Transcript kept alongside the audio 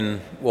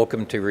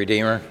Welcome to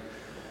Redeemer.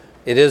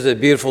 It is a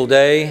beautiful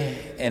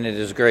day, and it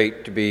is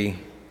great to be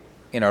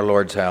in our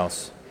Lord's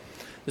house.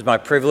 It is my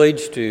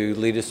privilege to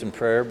lead us in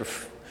prayer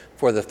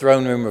before the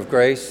throne room of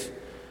grace.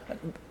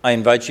 I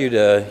invite you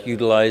to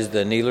utilize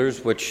the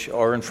kneelers which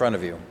are in front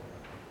of you.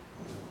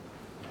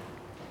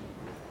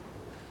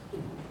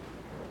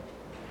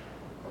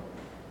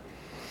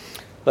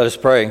 Let us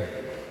pray.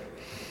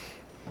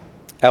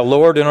 Our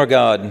Lord and our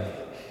God,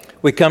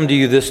 we come to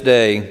you this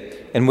day,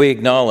 and we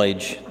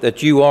acknowledge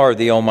that you are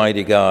the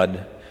Almighty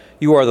God.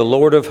 You are the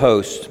Lord of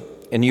hosts,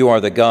 and you are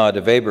the God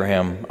of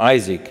Abraham,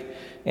 Isaac,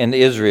 and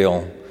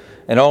Israel,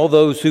 and all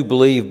those who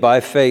believe by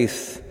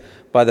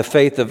the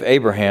faith of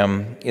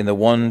Abraham in the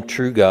one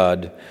true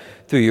God,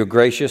 through your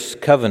gracious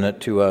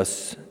covenant to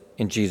us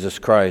in Jesus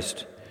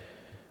Christ.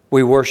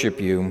 We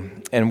worship you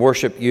and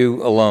worship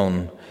you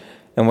alone,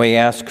 and we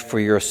ask for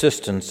your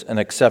assistance and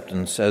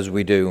acceptance as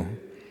we do.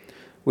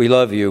 We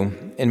love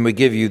you, and we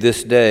give you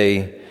this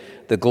day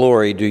the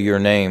glory due your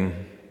name.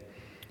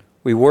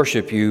 We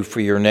worship you for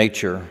your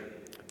nature,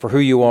 for who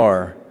you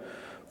are,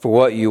 for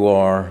what you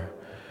are,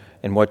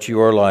 and what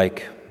you are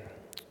like.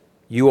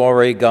 You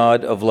are a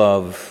God of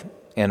love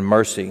and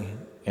mercy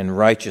and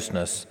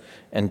righteousness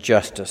and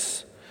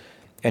justice,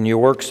 and your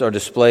works are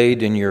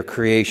displayed in your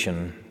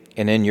creation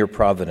and in your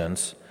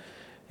providence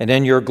and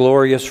in your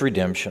glorious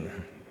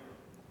redemption.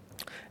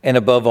 And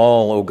above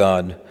all, O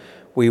God,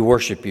 we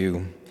worship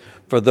you,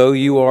 for though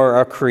you are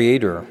our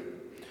Creator,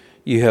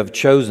 you have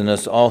chosen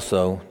us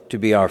also to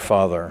be our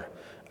Father,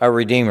 our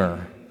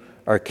Redeemer,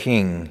 our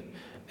King,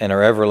 and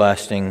our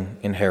everlasting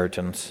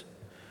inheritance.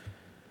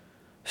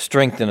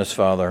 Strengthen us,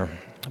 Father,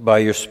 by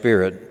your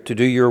Spirit to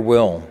do your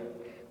will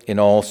in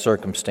all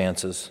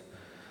circumstances.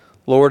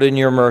 Lord, in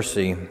your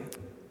mercy,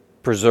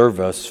 preserve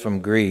us from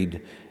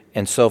greed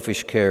and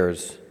selfish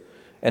cares,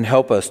 and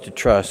help us to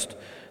trust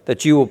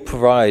that you will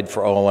provide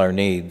for all our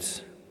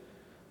needs.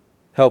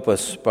 Help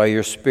us by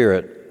your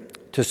Spirit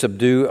to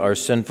subdue our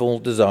sinful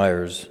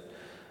desires,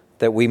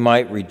 that we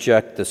might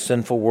reject the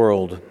sinful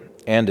world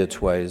and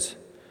its ways.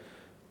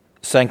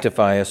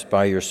 Sanctify us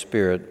by your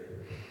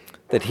Spirit,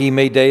 that he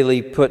may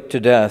daily put to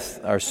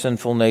death our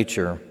sinful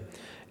nature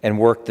and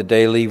work the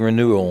daily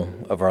renewal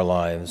of our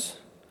lives.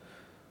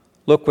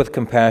 Look with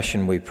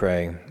compassion, we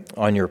pray,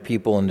 on your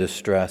people in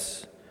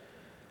distress.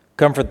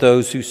 Comfort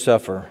those who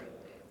suffer,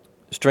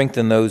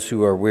 strengthen those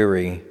who are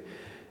weary,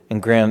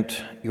 and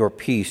grant your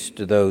peace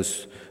to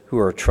those who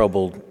are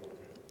troubled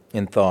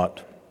in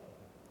thought.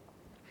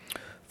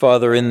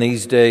 Father, in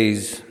these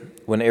days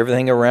when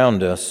everything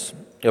around us,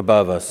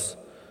 above us,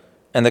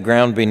 and the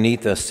ground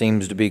beneath us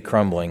seems to be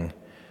crumbling,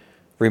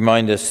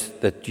 remind us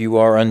that you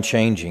are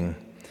unchanging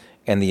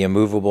and the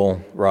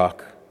immovable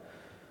rock.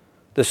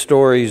 The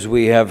stories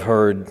we have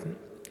heard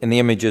and the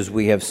images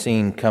we have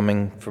seen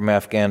coming from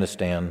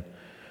Afghanistan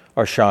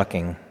are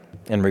shocking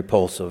and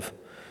repulsive.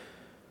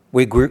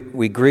 We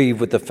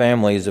grieve with the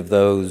families of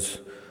those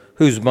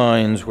whose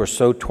minds were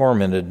so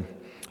tormented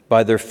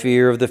by their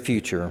fear of the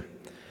future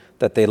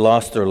that they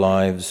lost their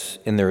lives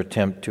in their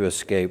attempt to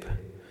escape.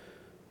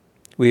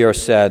 We are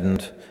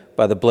saddened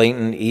by the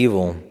blatant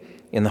evil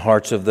in the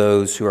hearts of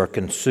those who are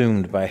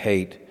consumed by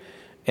hate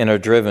and are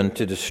driven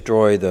to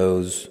destroy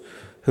those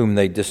whom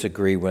they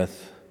disagree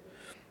with.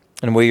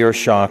 And we are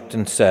shocked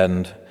and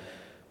saddened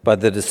by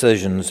the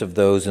decisions of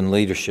those in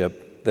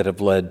leadership that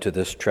have led to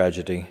this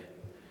tragedy.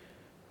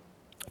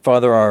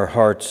 Father, our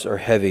hearts are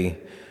heavy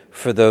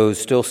for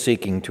those still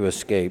seeking to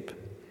escape.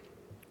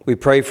 We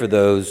pray for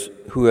those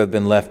who have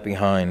been left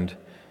behind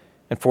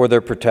and for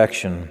their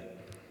protection,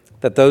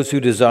 that those who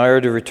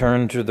desire to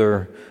return to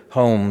their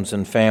homes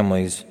and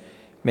families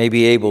may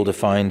be able to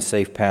find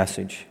safe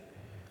passage.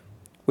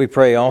 We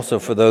pray also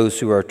for those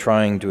who are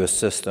trying to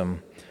assist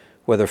them,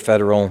 whether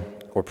federal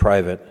or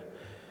private.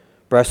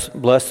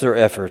 Bless their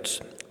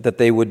efforts, that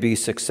they would be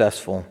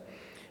successful,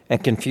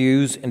 and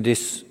confuse and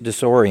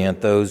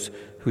disorient those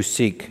who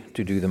seek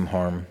to do them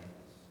harm.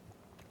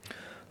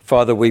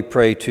 Father, we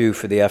pray too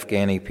for the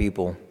Afghani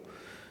people.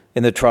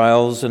 In the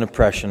trials and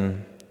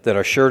oppression that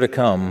are sure to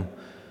come,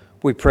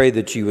 we pray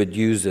that you would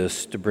use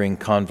this to bring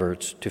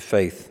converts to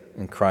faith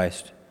in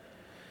Christ.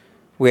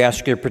 We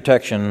ask your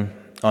protection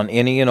on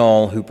any and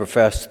all who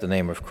profess the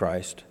name of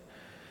Christ.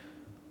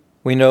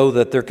 We know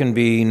that there can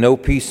be no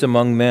peace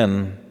among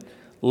men,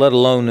 let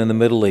alone in the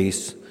Middle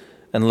East,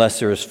 unless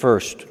there is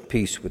first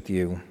peace with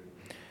you.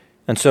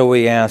 And so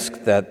we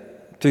ask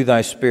that through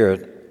thy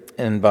Spirit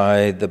and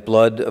by the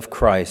blood of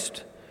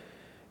Christ,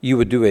 you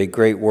would do a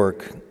great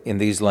work in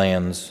these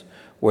lands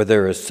where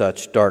there is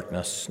such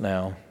darkness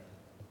now.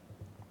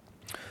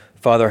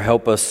 Father,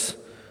 help us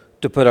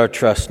to put our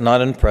trust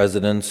not in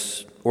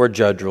presidents or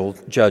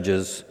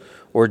judges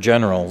or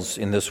generals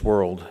in this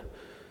world,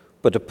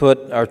 but to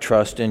put our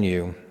trust in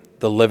you,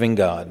 the living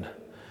God.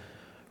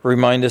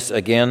 Remind us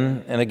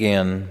again and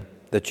again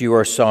that you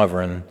are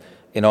sovereign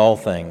in all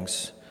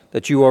things,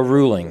 that you are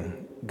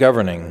ruling,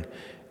 governing,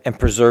 and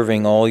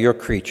preserving all your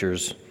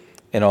creatures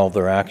in all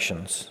their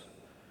actions.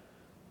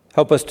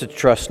 Help us to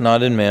trust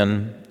not in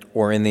men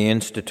or in the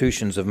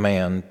institutions of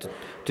man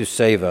to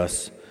save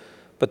us,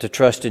 but to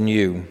trust in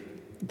you,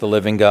 the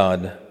living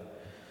God.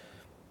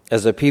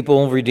 As a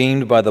people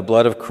redeemed by the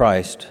blood of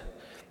Christ,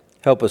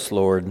 help us,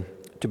 Lord,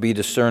 to be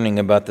discerning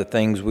about the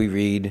things we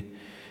read,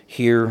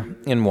 hear,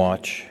 and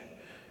watch.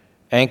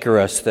 Anchor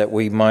us that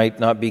we might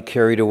not be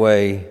carried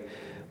away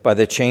by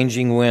the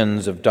changing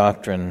winds of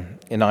doctrine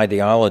and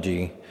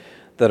ideology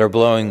that are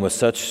blowing with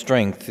such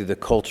strength through the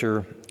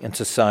culture and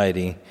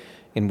society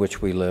in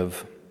which we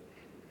live.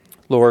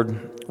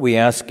 Lord, we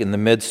ask in the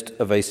midst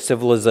of a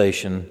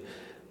civilization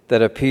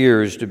that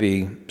appears to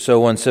be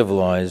so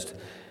uncivilized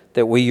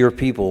that we, your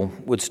people,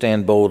 would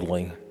stand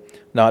boldly,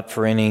 not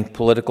for any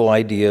political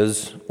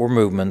ideas or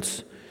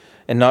movements,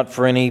 and not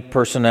for any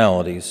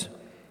personalities,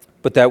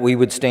 but that we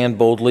would stand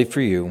boldly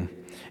for you,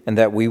 and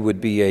that we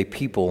would be a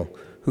people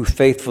who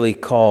faithfully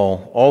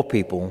call all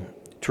people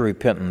to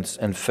repentance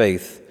and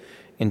faith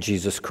in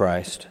Jesus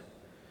Christ.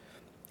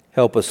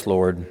 Help us,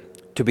 Lord,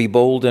 to be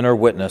bold in our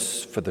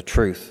witness for the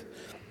truth,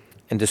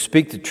 and to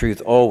speak the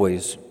truth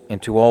always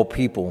and to all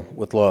people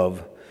with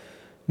love,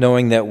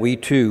 knowing that we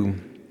too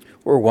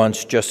were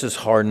once just as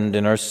hardened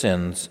in our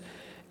sins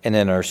and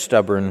in our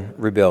stubborn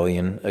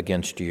rebellion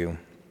against you.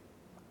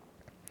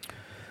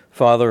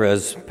 Father,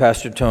 as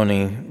Pastor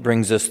Tony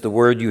brings us the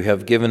word you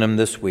have given him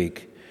this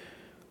week,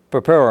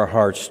 prepare our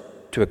hearts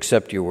to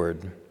accept your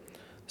word.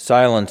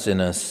 Silence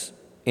in us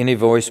any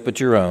voice but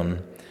your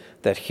own,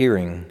 that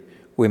hearing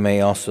we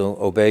may also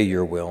obey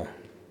your will.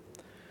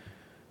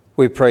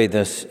 We pray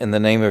this in the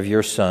name of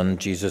your Son,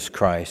 Jesus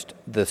Christ,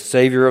 the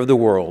Savior of the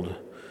world,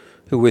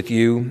 who with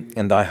you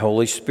and thy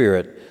Holy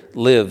Spirit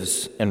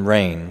lives and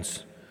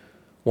reigns,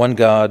 one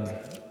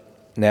God,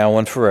 now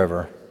and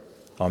forever.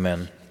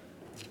 Amen.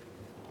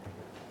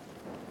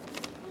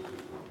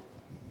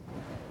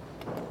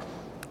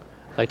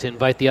 I'd like to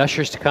invite the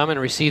ushers to come and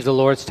receive the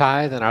Lord's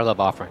tithe and our love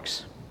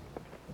offerings.